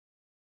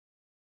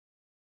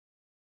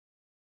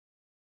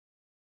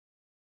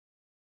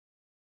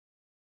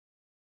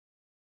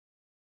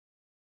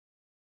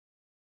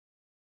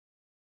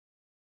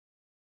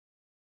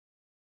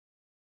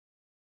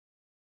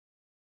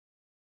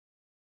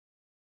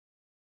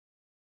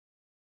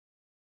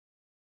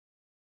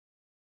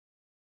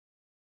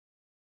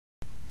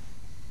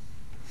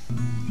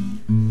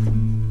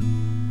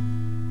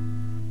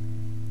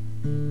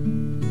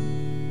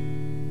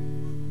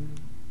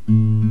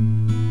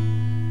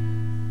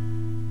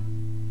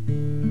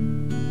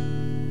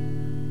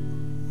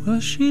Well,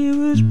 she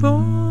was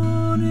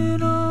born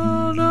in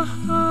old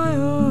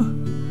Ohio.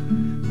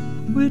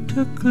 We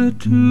took her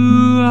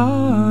to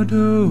our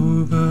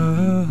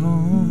Dover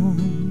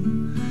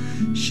home.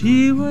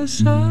 She was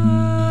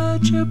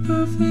such a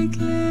perfect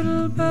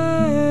little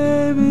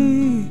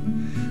baby.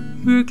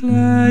 We're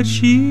glad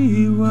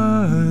she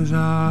was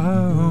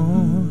our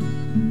own.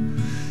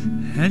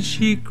 And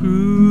she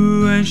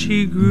grew and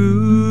she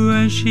grew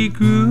and she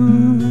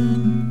grew.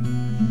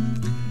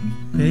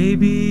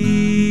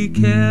 Baby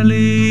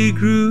Kelly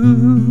grew.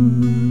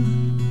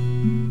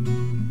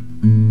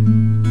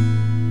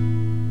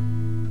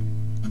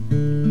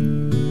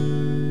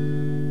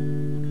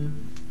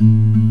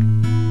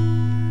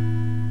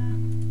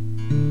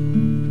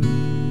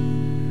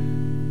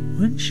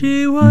 When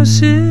she was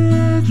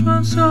 6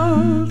 months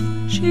old,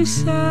 she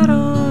sat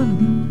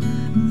on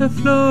the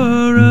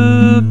floor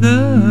of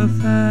the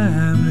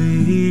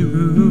family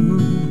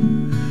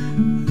room.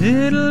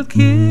 Little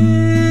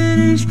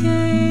kitties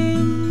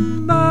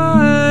came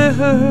by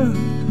her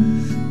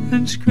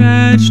and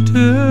scratched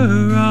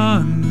her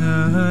on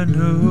the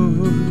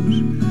nose,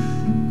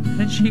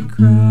 and she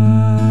cried.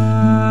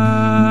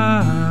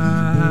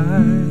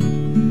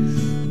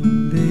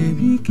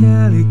 Baby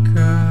Kelly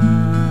cried.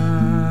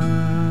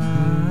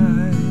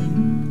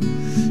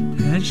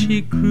 And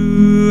she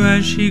grew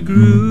and she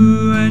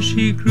grew and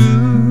she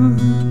grew.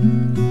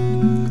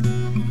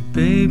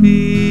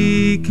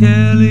 Baby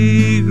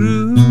Kelly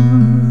grew.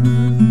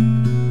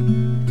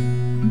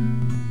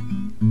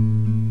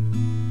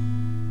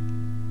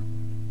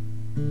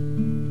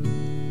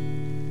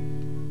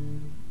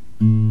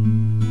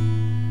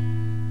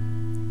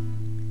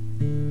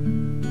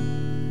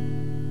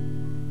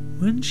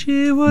 When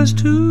she was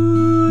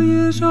 2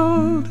 years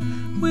old,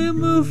 we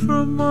moved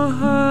from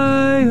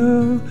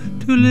Ohio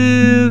to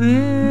live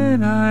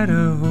in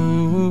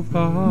Idaho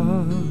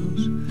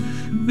Falls.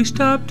 We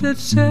stopped at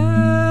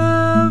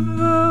several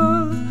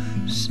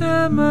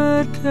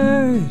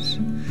cemeteries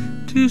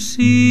to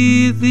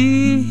see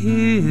the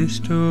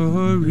history,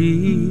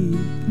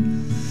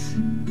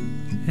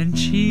 and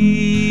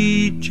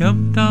she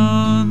jumped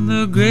on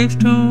the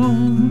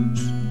gravestones: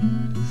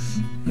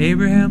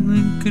 Abraham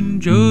Lincoln,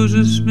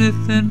 Joseph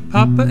Smith, and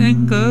Papa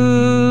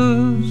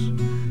Ingalls.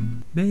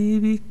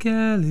 Baby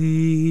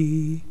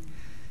Kelly,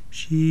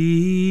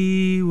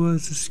 she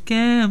was a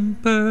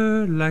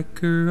scamper like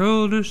her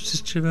older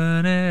sister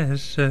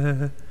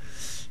Vanessa.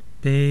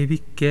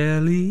 Baby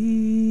Kelly.